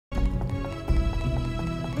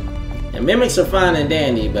And mimics are fine and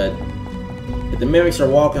dandy, but if the mimics are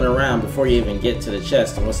walking around before you even get to the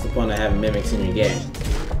chest, then what's the point of having mimics in your game?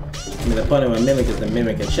 I mean, the point of a mimic is to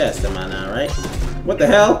mimic a chest, am I not right? What the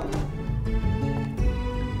hell?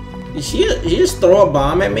 Did she just throw a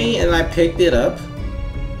bomb at me and I picked it up?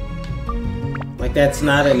 Like that's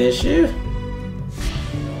not an issue?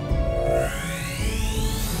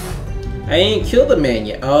 I ain't killed the man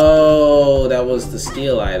yet. Oh, that was the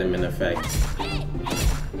steal item in effect.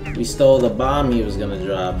 We stole the bomb he was gonna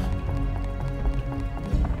drop.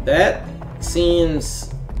 That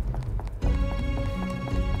seems...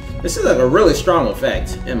 This is like a really strong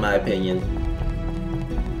effect, in my opinion.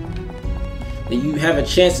 That you have a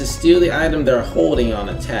chance to steal the item they're holding on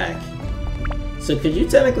attack. So could you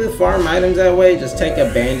technically farm items that way? Just take a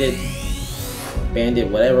bandit,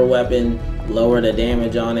 whatever weapon, lower the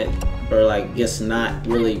damage on it, or like just not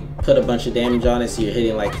really put a bunch of damage on it so you're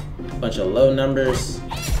hitting like a bunch of low numbers.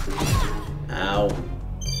 Ow.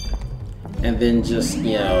 And then just,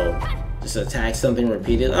 you know, just attack something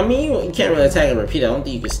repeatedly. I mean, you can't really attack it repeatedly. I don't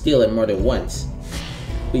think you can steal it more than once.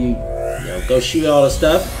 But you know, go shoot all the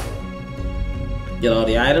stuff. Get all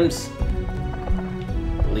the items,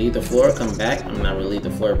 leave the floor, come back. I'm not really leave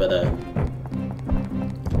the floor, but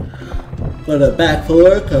the back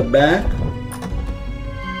floor, come back.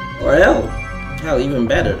 Or hell, even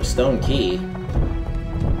better, stone key.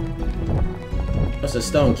 What's the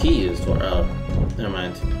stone key used for? Oh, never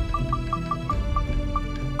mind.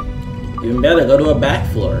 Even better, go to a back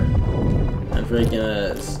floor and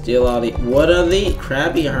freaking steal all the. What are the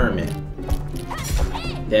Crabby Hermit?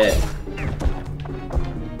 Dead.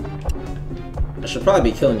 I should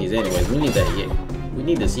probably be killing these anyways. We need that. We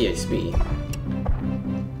need this EXP.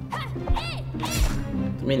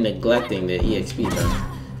 I mean, neglecting the EXP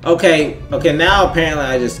though. Okay. Now apparently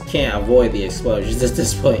I just can't avoid the explosions at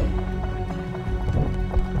this point.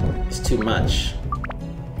 It's too much.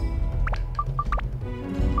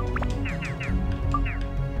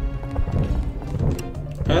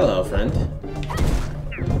 Hello, friend.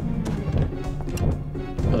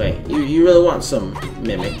 Okay, you really want some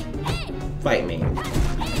mimic? Fight me.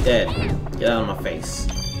 Dead. Get out of my face.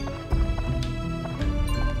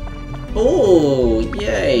 Oh,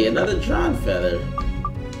 yay! Another drawn feather.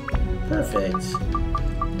 Perfect.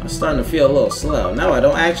 I'm starting to feel a little slow. Now I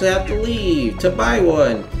don't actually have to leave to buy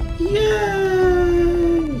one.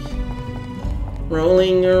 Yay!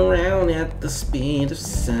 Rolling around at the speed of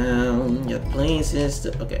sound. Your places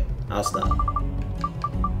to. Okay, I'll stop.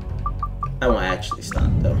 I won't actually stop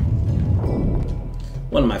though.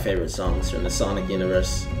 One of my favorite songs from the Sonic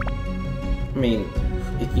universe. I mean,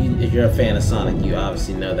 if you're a fan of Sonic, you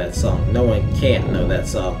obviously know that song. No one can't know that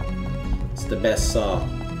song. It's the best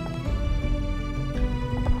song.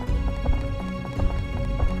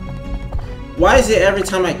 Why is it every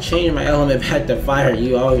time I change my element back to fire,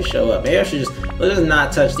 you always show up? Maybe I should let's just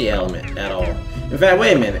not touch the element at all. In fact,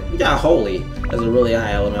 wait a minute. We got Holy as a really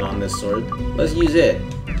high element on this sword. Let's use it.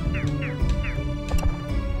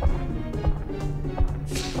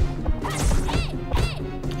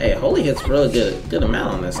 Hey, Holy hits really good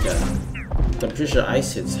amount on this guy. I'm pretty sure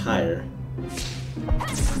Ice hits higher.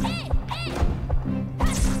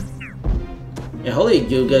 Yeah, Holy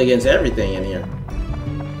do good against everything in here.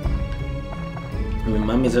 I mean,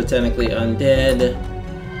 mummies are technically undead.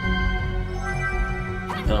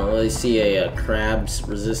 I don't really see a crabs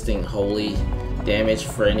resisting Holy damage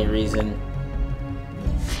for any reason.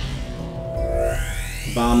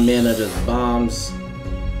 Bomb men are just bombs.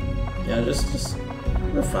 Yeah, just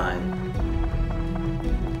we're fine.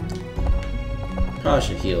 Probably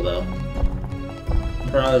should heal though.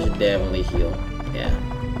 Probably should definitely heal. Yeah,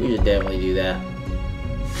 we should definitely do that.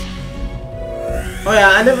 Oh yeah,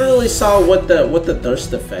 I never really saw what the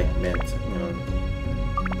thirst effect meant. You know.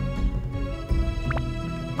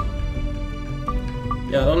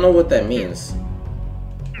 Yeah, I don't know what that means.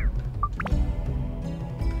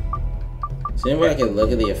 Is there any way I can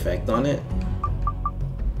look at the effect on it?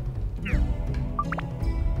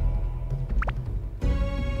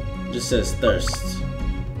 It just says thirst.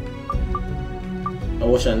 I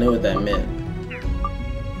wish I knew what that meant.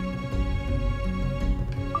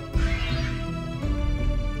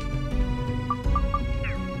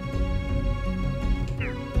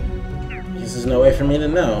 There's no way for me to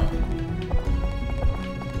know.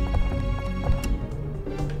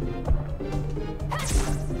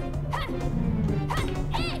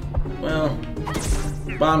 Well,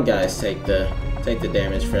 bomb guys take the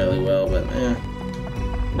damage fairly well, but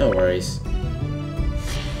no worries.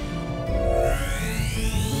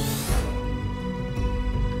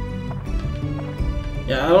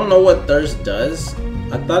 Yeah, I don't know what thirst does.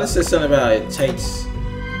 I thought it said something about it takes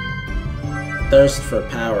thirst for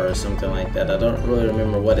power or something like that. I don't really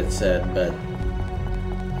remember what it said, but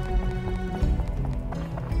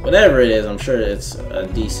whatever it is, I'm sure it's a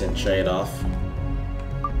decent trade-off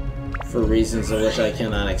for reasons of which I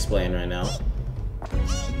cannot explain right now.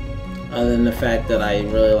 Other than the fact that I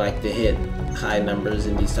really like to hit high numbers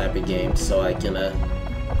in these type of games so I can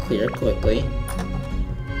clear quickly.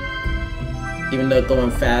 Even though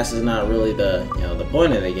going fast is not really the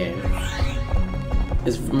point of the game.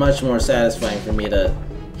 It's much more satisfying for me to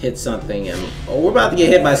hit something and... Oh, we're about to get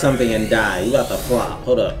hit by something and die. You about to flop.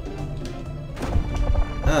 Hold up.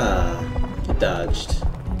 Ah, you dodged.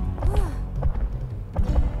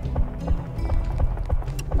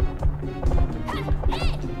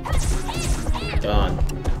 Gone.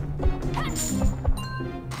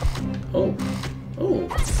 Oh. Oh.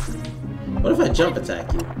 What if I jump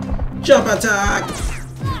attack you? Jump attack!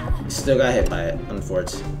 Still got hit by it,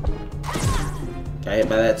 unfortunately. Got hit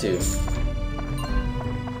by that too.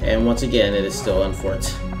 And once again, it is still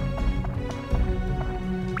unfortunate.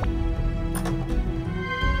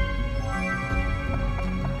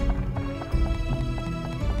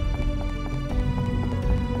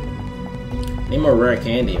 Need more rare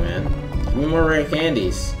candy, man. Give me more rare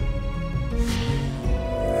candies.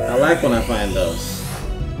 I like when I find those.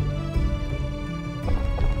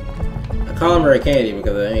 I call them rare candy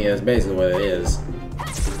because I think that's basically what it is.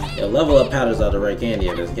 Yeah, level up powders are the rare candy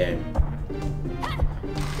of this game.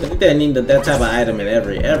 I think they need that type of item in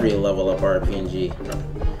every level up RPG.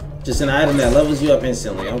 Just an item that levels you up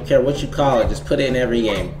instantly. I don't care what you call it, just put it in every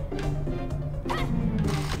game.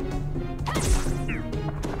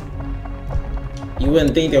 You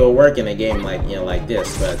wouldn't think they would work in a game like, like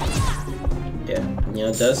this, but yeah,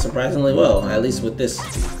 it does surprisingly well, at least with this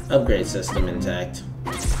upgrade system intact.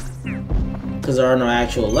 Because there are no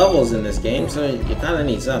actual levels in this game, so you kind of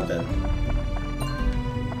need something.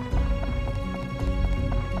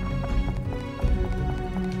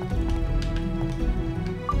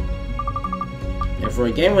 And for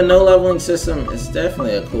a game with no leveling system, it's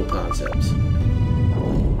definitely a cool concept.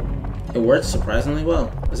 It works surprisingly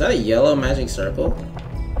well. Is that a yellow magic circle?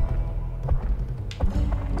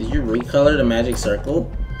 Did you recolor the magic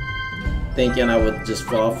circle? Thinking I would just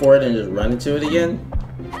fall for it and just run into it again?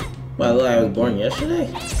 Well, I was born yesterday?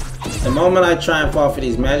 The moment I try and fall for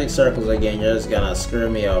these magic circles again, you're just gonna screw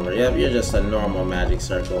me over. Yep, you're just a normal magic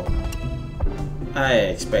circle. I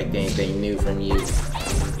didn't expect anything new from you.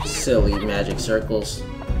 Silly magic circles.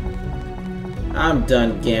 I'm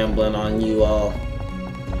done gambling on you all.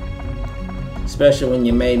 Especially when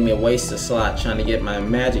you made me waste a slot trying to get my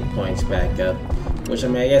magic points back up. Which, I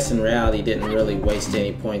mean, I guess in reality didn't really waste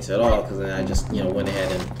any points at all, because then I just, went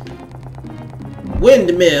ahead and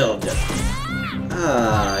windmilled!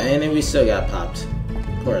 Ah, and then we still got popped.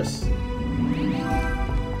 Of course.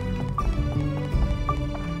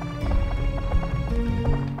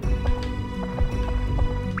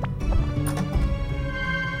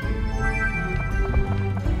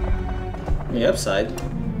 On the upside,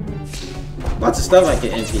 lots of stuff I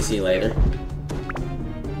can NPC later.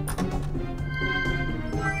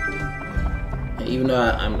 Even though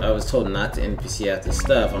I was told not to NPC after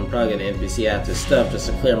stuff, I'm probably going to NPC after stuff just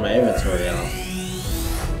to clear my inventory out.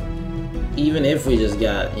 Even if we just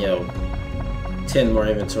got, 10 more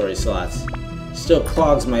inventory slots. Still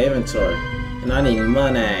clogs my inventory. And I need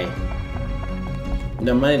money.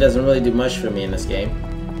 Money doesn't really do much for me in this game.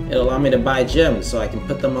 It'll allow me to buy gems so I can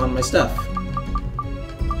put them on my stuff.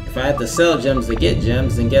 If I had to sell gems to get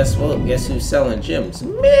gems, then guess what? Guess who's selling gems?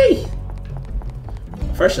 Me!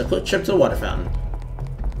 First, a quick trip to the water fountain.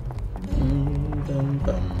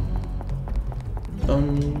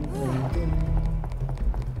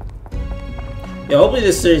 Yeah, hopefully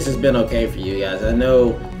this series has been okay for you guys. I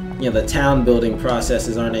know, the town building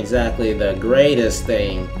processes aren't exactly the greatest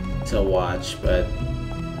thing to watch, but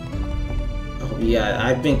yeah,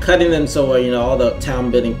 I've been cutting them so all the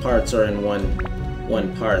town building parts are in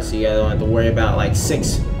one part, so you guys don't have to worry about like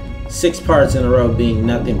six parts in a row being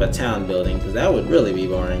nothing but town building, because that would really be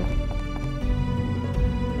boring.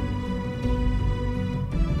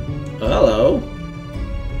 Oh, hello.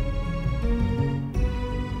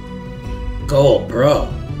 Gold, bro.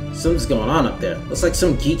 Something's going on up there. Looks like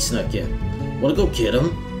some geek snuck in. Wanna go get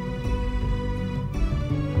him?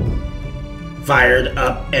 Fired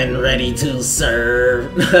up and ready to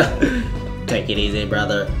serve. Take it easy,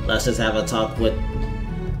 brother. Let's just have a talk with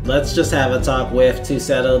to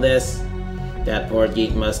settle this. That poor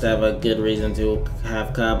geek must have a good reason to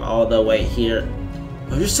have come all the way here.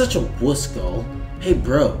 Oh, you're such a wuss, Gull. Hey,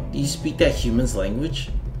 bro, do you speak that human's language?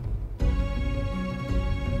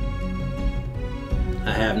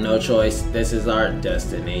 I have no choice. This is our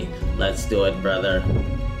destiny. Let's do it, brother.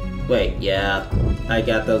 Wait, yeah. I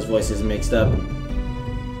got those voices mixed up.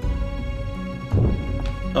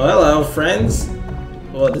 Oh, hello, friends.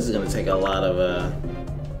 Well, this is gonna take a lot of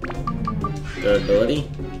durability.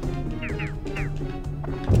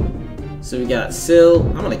 So we got Syl.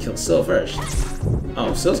 I'm gonna kill Syl first.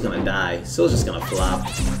 Oh, Syl's gonna die. Syl's just gonna flop.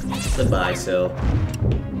 Goodbye, Syl.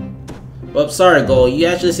 Well, sorry, Goal. You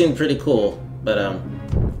actually seem pretty cool, but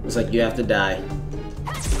looks like you have to die.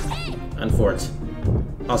 Unfortunate.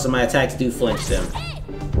 Also, my attacks do flinch them,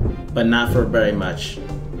 but not for very much.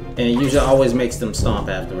 And it usually always makes them stomp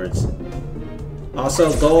afterwards.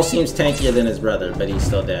 Also, Goal seems tankier than his brother, but he's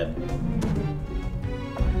still dead.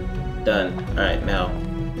 Done. Alright, now.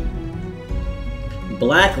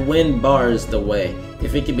 Black wind bars the way.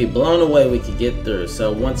 If it could be blown away, we could get through.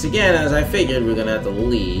 So once again, as I figured, we're gonna have to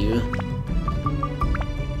leave.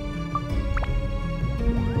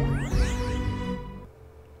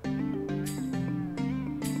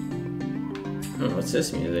 What's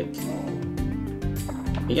this music?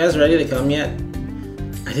 You guys ready to come yet?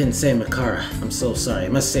 I didn't say Mikara. I'm so sorry. I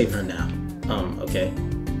must save her now. Okay.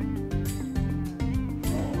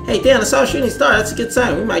 Hey, Dan, I saw a shooting star. That's a good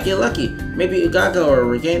sign. We might get lucky. Maybe UNGAGA or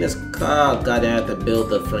regain this. Oh, God, I have to build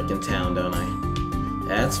the frickin' town, don't I?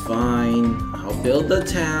 That's fine. I'll build the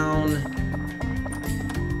town.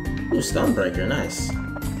 Ooh, Stonebreaker. Nice.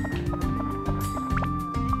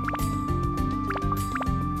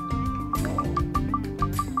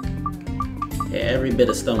 Yeah, every bit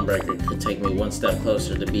of Stonebreaker could take me one step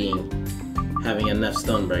closer to having enough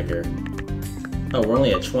Stonebreaker. Oh, we're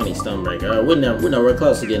only at 20 Stonebreaker. Oh, we're nowhere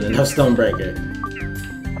close to getting enough Stonebreaker.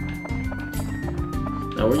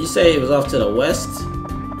 Now, would you say it was off to the west?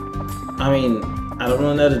 I mean, I don't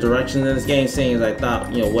really know the directions in this game, seeing as I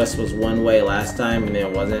thought, you know, west was one way last time, and it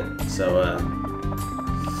wasn't. So,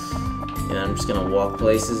 you know, I'm just gonna walk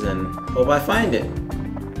places and hope I find it.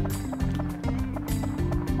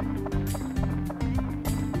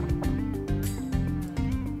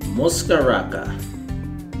 Muskaraka.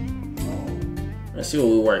 Let's see what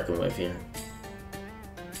we're working with here.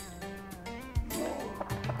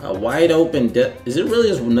 A wide open is it really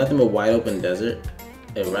just nothing but wide open desert?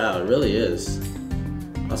 Wow, it really is.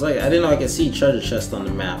 I was like, I didn't know I could see treasure chest on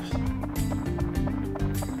the map.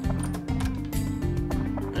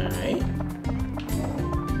 Alright.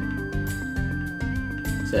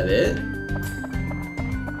 Is that it?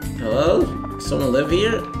 Hello? Someone live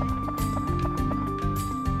here?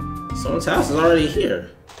 Someone's house is already here.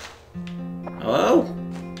 Hello?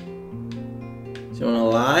 Is anyone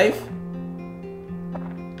alive?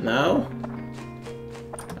 No?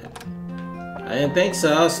 I didn't think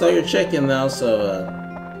so. I saw your chicken though, so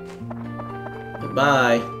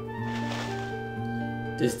goodbye.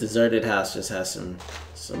 This deserted house just has some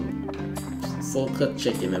full cooked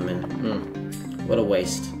chicken in there. What a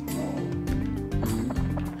waste.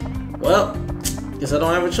 Well, guess I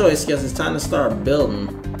don't have a choice. Guess it's time to start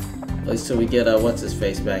building. At least till we get what's his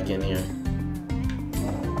face back in here.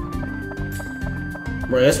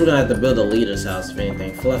 Well, I guess we're gonna have to build a leader's house if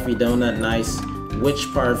anything. Fluffy donut, nice.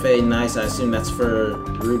 Witch parfait, nice. I assume that's for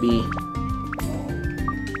Ruby.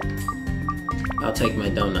 I'll take my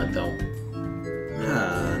donut though.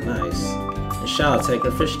 Ah, nice. And Sha'll take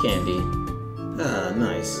her fish candy. Ah,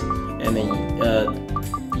 nice. And then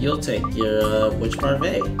you'll take your witch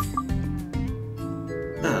parfait.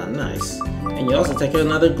 Ah, nice. And you also take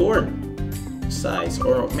another gourd size.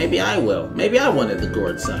 Or maybe I will. Maybe I wanted the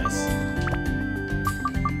gourd size.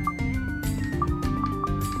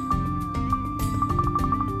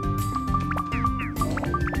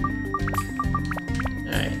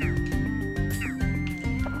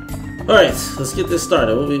 Alright, let's get this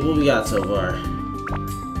started. What we got so far?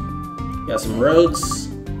 Got some roads.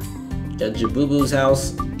 Got Jabubu's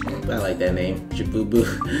house. I like that name. Jabubu.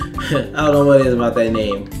 I don't know what it is about that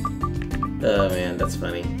name. Oh man, that's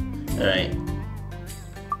funny. Alright.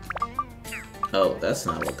 Oh, that's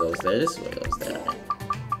not what goes there. This is what goes there.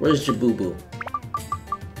 Where's Jabubu?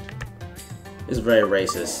 It's very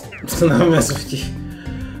racist. I'm not messing with you.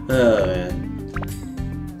 Oh man.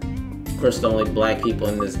 Of course, the only black people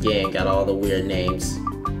in this gang got all the weird names.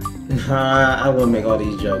 I wouldn't make all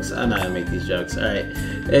these jokes. I'm not gonna make these jokes. Alright.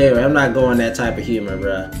 Anyway, I'm not going that type of humor,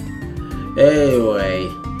 bruh. Anyway.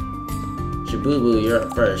 Jabubu, you're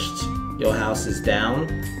up first. Your house is down.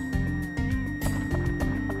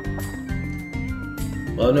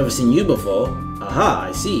 Well, I've never seen you before. Aha,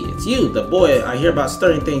 I see. It's you, the boy I hear about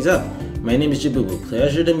stirring things up. My name is Jabubu.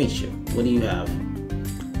 Pleasure to meet you. What do you have?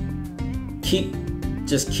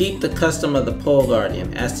 Just keep the custom of the pole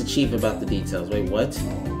guardian. Ask the chief about the details. Wait, what?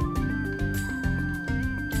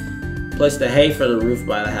 Place the hay for the roof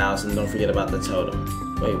by the house, and don't forget about the totem.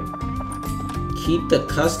 Wait. Keep the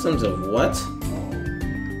customs of what?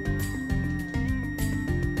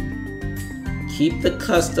 Keep the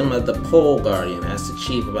custom of the pole guardian. Ask the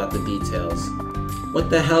chief about the details. What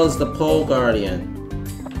the hell is the pole guardian?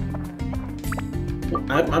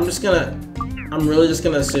 I'm really just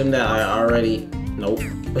gonna assume that I already... Nope.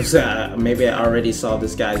 Maybe I already solved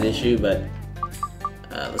this guy's issue, but...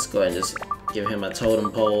 let's go ahead and just give him a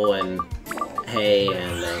totem pole and hay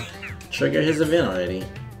and trigger his event already.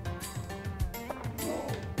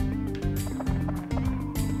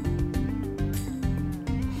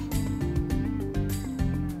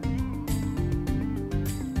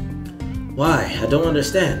 Why? I don't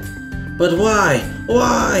understand. But why?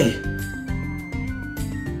 Why?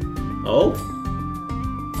 Oh?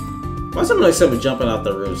 Why someone like someone jumping off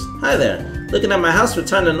the roofs? Hi there. Looking at my house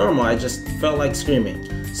returned to normal, I just felt like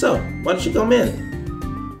screaming. So, why don't you come in?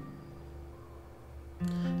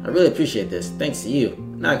 I really appreciate this. Thanks to you.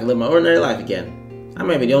 Now I can live my ordinary life again. I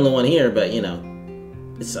might be the only one here, but you know,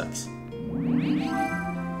 it sucks.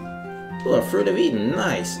 Ooh, a fruit of Eden.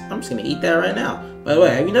 Nice. I'm just gonna eat that right now. By the way,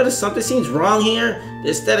 have you noticed something seems wrong here?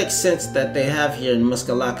 The aesthetic sense that they have here in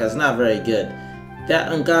Mikala is not very good.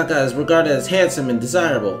 That UNGAGA is regarded as handsome and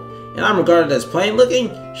desirable, and I'm regarded as plain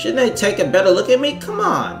looking? Shouldn't they take a better look at me? Come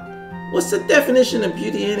on. What's the definition of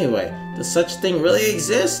beauty anyway? Does such thing really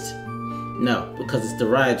exist? No, because it's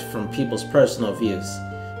derived from people's personal views.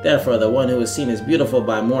 Therefore, the one who is seen as beautiful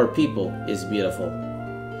by more people is beautiful.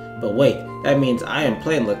 But wait, that means I am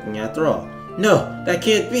plain looking after all. No, that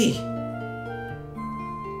can't be.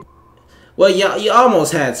 Well, you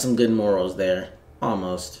almost had some good morals there.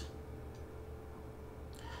 Almost.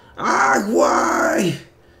 Ah, why?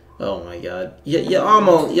 Oh my god. You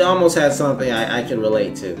almost had something I could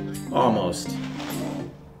relate to. Almost.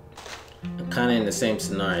 I'm kinda in the same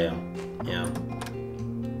scenario. You know.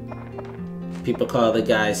 People call other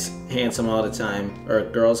guys handsome all the time, or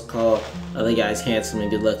girls call other guys handsome and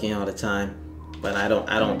good looking all the time. But I don't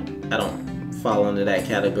fall into that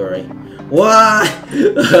category. What?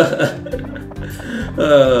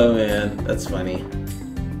 Oh man, that's funny.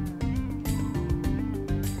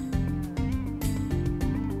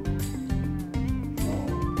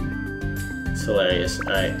 It's hilarious.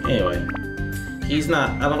 Alright, anyway. He's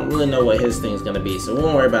not, I don't really know what his thing's gonna be, so we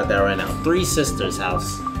won't worry about that right now. Three Sisters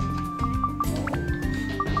house.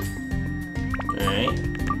 Alright.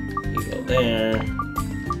 You go there.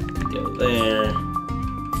 You go there.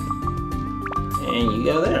 And you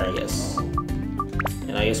go there, I guess.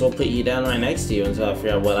 And I guess we'll put you down right next to you until I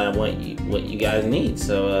figure out what you guys need.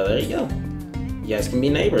 So there you go. You guys can be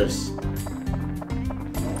neighbors.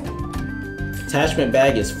 Attachment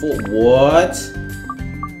bag is full. What?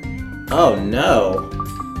 Oh no.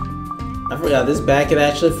 I forgot this bag could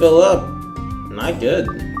actually fill up. Not good.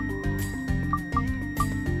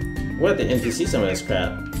 We'll have to NPC some of this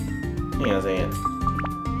crap. Hang on a second.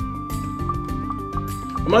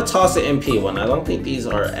 I'm gonna toss the MP one. I don't think these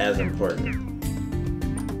are as important.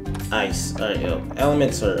 Ice. Alright,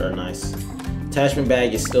 elements are nice. Attachment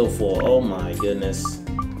bag is still full. Oh my goodness.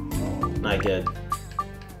 Not good.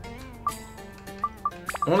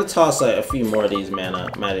 I want to toss like a few more of these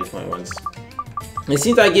magic point ones. It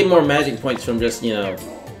seems I get more magic points from just, you know,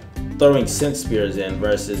 throwing scent spears in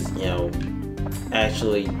versus, you know,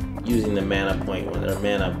 actually using the mana point one or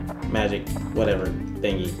mana magic whatever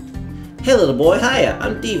thingy. Hey little boy, hiya,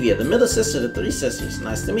 I'm Devia, the middle sister of the three sisters.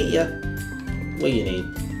 Nice to meet ya. What do you need?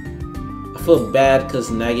 I feel bad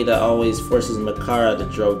because Nagita always forces Mikara to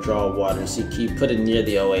draw water, so you put it near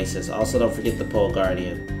the oasis. Also don't forget the pole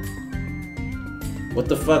guardian. What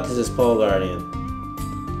the fuck is this pole guardian?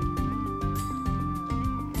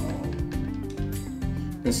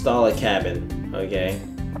 Install a cabin. Okay.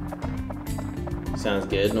 Sounds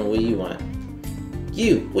good. Now what do you want?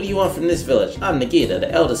 You! What do you want from this village? I'm Nagita, the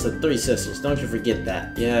eldest of three sisters. Don't you forget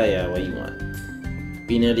that. Yeah, what do you want?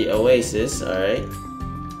 Be near the oasis, alright.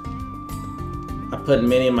 I put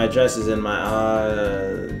many of my dresses in my,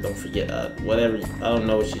 don't forget, whatever, I don't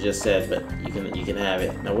know what you just said, but you can have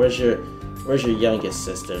it. Now where's your youngest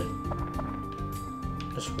sister?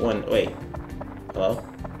 There's one, wait. Hello?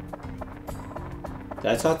 Did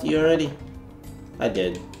I talk to you already? I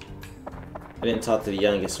did. I didn't talk to the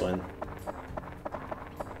youngest one.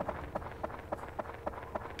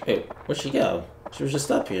 Wait, where'd she go? She was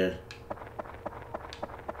just up here.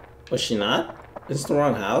 Was she not? Is this the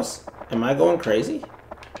wrong house? Am I going crazy?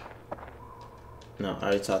 No, I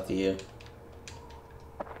already talked to you.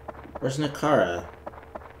 Where's Mikara?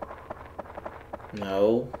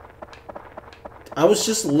 No. I was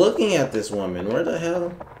just looking at this woman. Where the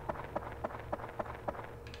hell?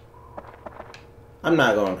 I'm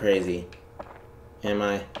not going crazy. Am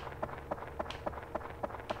I?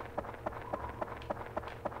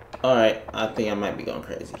 Alright, I think I might be going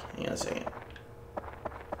crazy. Hang on a second.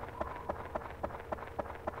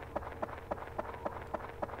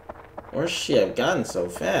 Where's she have gotten so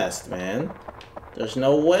fast, man? There's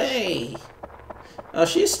no way. Oh,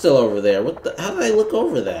 she's still over there. What the? How did I look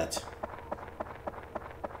over that?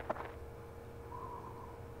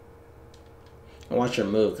 I watch her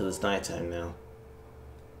move because it's nighttime now.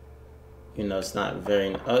 You know, it's not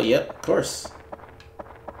very... Oh, yep, of course.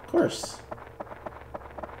 Of course.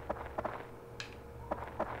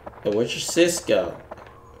 But where'd your sis go?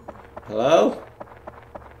 Hello?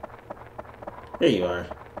 Here you are.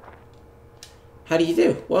 How do you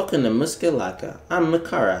do? Welcome to Muskalaka. I'm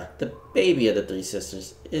Mikara, the baby of the three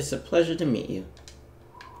sisters. It's a pleasure to meet you.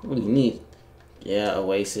 What do you need? Yeah,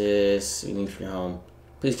 Oasis. We need for your home.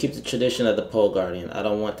 Please keep the tradition of the pole guardian. I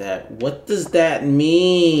don't want to have... What does that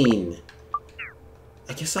mean?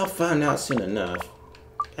 I guess I'll find out soon enough.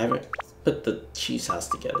 I haven't put the chief's house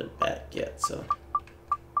together back yet, so...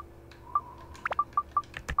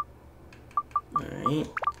 Alright.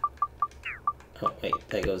 Oh, wait.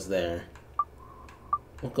 That goes there.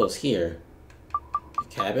 What goes here? The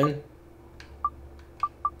cabin?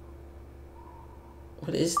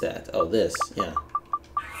 What is that? Oh, this. Yeah.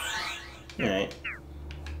 Alright.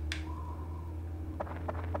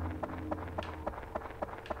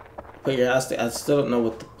 Put your house I still don't know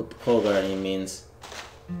what the pole guardian means.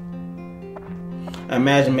 I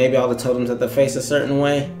imagine maybe all the totems have to face a certain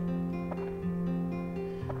way.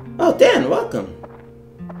 Oh, Dan, welcome.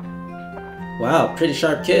 Wow, pretty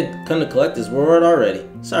sharp kid. Come to collect his reward already.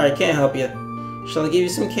 Sorry, I can't help you. Shall I give you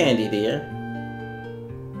some candy, dear?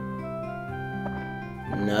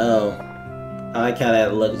 No. I like how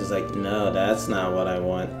that looks. Just like, no, that's not what I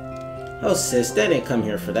want. Oh, sis, they didn't come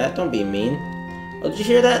here for that. Don't be mean. Oh, did you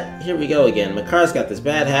hear that? Here we go again. Mikara's got this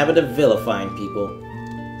bad habit of vilifying people.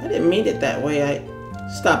 I didn't mean it that way.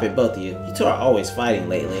 Stop it, both of you. You two are always fighting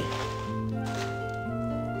lately.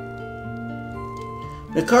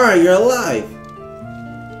 Mikara, you're alive!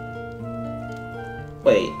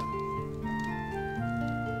 Wait.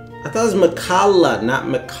 I thought it was Mikala, not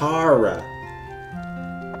Mikara.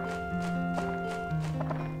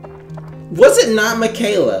 Was it not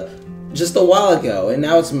Mikala just a while ago, and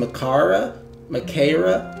now it's Mikara?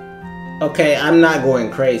 Mikara? Okay, I'm not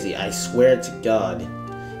going crazy. I swear to God.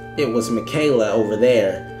 It was Mikala over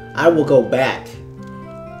there. I will go back.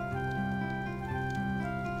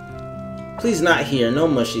 Please not here. No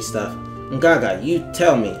mushy stuff. UNGAGA, you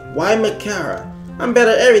tell me. Why Mikara? I'm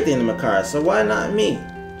better at everything than Mikara, so why not me?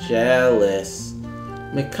 Jealous.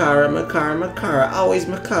 Mikara, Mikara, Mikara. Always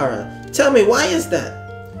Mikara. Tell me, why is that?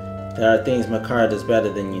 There are things Mikara does better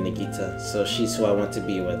than you, Nagita, so she's who I want to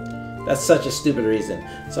be with. That's such a stupid reason.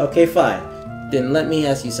 So okay, fine. Then let me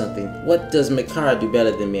ask you something. What does Mikara do better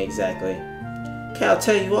than me exactly? Okay, I'll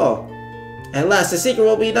tell you all. At last, the secret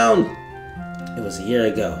will be known. It was a year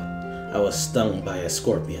ago. I was stung by a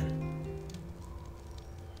scorpion.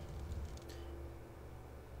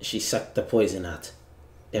 She sucked the poison out.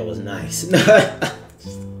 It was nice.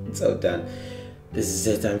 So done. This is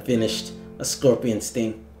it. I'm finished. A scorpion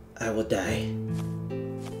sting. I will die.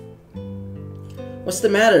 What's the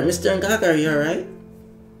matter? Mr. UNGAGA, are you alright?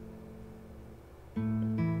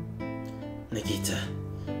 Nagita,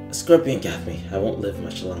 a scorpion got me. I won't live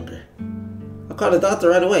much longer. I'll call the doctor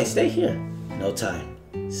right away. Stay here. No time.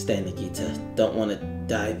 Stay, Nagita. Don't want to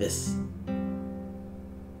die this.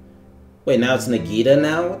 Wait, now it's Nagita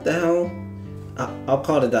now? What the hell? I'll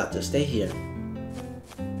call the doctor. Stay here.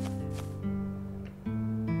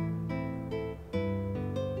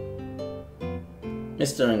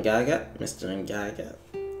 Mr. UNGAGA? Mr. UNGAGA?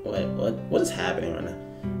 Wait, what is happening right now?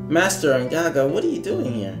 Master UNGAGA, what are you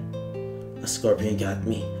doing here? A scorpion got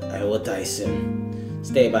me. I will die soon.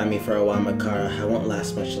 Stay by me for a while, Mikara. I won't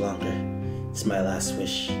last much longer. It's my last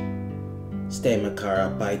wish. Stay,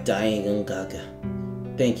 Mikara, by dying UNGAGA.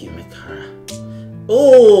 Thank you, Mikara.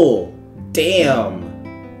 Oh!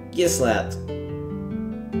 Damn! Get slapped.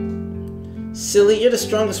 Silly, you're the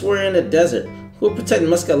strongest warrior in the desert. Who will protect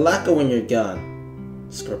Muskalaka when you're gone?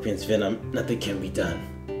 Scorpion's venom, nothing can be done.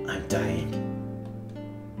 I'm dying.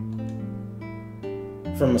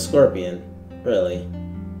 From a scorpion? Really?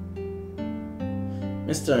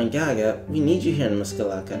 Mr. UNGAGA, we need you here in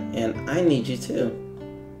Muskalaka, and I need you too.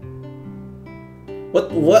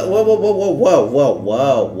 What? Whoa.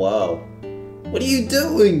 What are you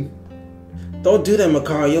doing? Don't do that,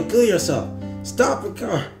 Mikara, you'll kill yourself. Stop,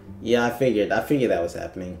 Mikara. Yeah, I figured that was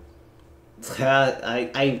happening.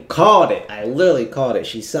 I called it. I literally called it.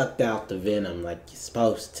 She sucked out the venom like you're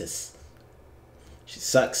supposed to. She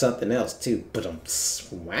sucks something else too. But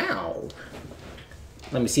wow.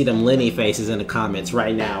 Let me see them Lenny faces in the comments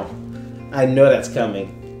right now. I know that's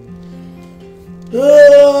coming.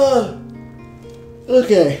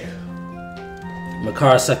 Okay.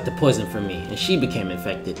 Mikara sucked the poison from me, and she became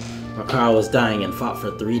infected. Mikara was dying and fought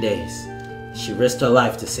for 3 days. She risked her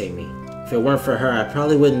life to save me. If it weren't for her, I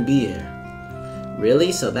probably wouldn't be here.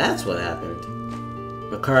 Really? So that's what happened.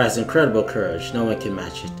 Mikara has incredible courage. No one can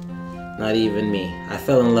match it. Not even me. I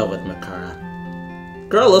fell in love with Mikara.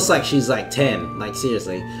 Girl looks like she's like 10. Like,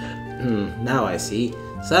 seriously. Now I see.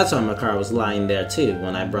 So that's why Mikara was lying there too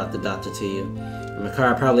when I brought the doctor to you. And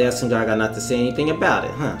Mikara probably asked UNGAGA not to say anything about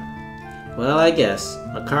it, huh? Well, I guess.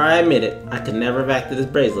 Mikara, I admit it. I could never have acted as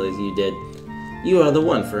brazely as you did. You are the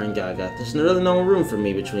one for UNGAGA. There's really no room for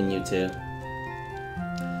me between you two.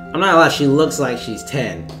 I'm not gonna lie, she looks like she's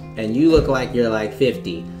 10. And you look like you're like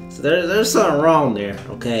 50. So there's something wrong there,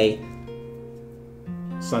 okay?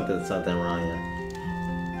 Something wrong here.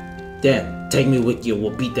 Dan, take me with you.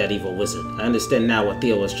 We'll beat that evil wizard. I understand now what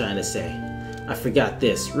Theo was trying to say. I forgot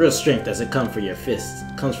this. Real strength doesn't come from your fists.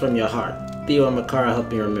 It comes from your heart. Theo and Mikara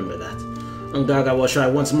help me remember that. UNGAGA will try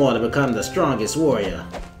once more to become the strongest warrior.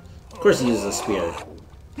 Of course he uses a spear.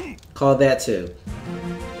 Call that too.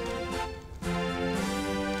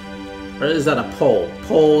 Or is that a pole?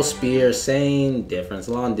 Pole, spear, same difference.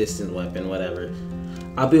 Long distance weapon, whatever.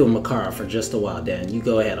 I'll be with Mikara for just a while, Dan. You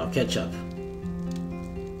go ahead, I'll catch up.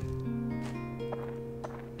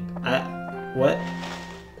 What?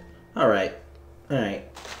 Alright. Alright.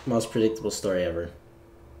 Most predictable story ever.